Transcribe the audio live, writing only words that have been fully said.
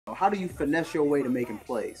How do you finesse your way to making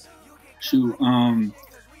plays? Shoot, a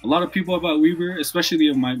lot of people about Weber,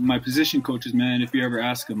 especially my position coaches, man, if you ever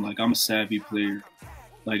ask them, like, I'm a savvy player.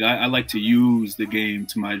 Like, I like to use the game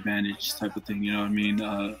to my advantage type of thing, you know what I mean?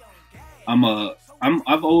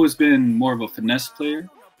 I've always been more of a finesse player.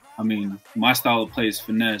 I mean, my style of play is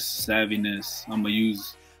finesse, savviness. I'm going to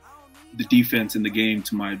use the defense in the game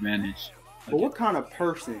to my advantage. But what kind of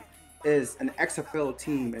person is an XFL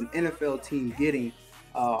team, an NFL team getting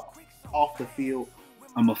off the field?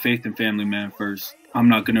 I'm a faith and family man first. I'm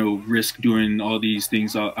not going to risk doing all these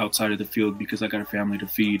things outside of the field because I got a family to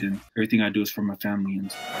feed, and everything I do is for my family.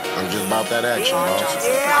 And I'm just about that action, boss.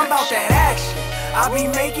 Yeah, I'm about that action. I'll be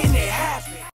making it happen.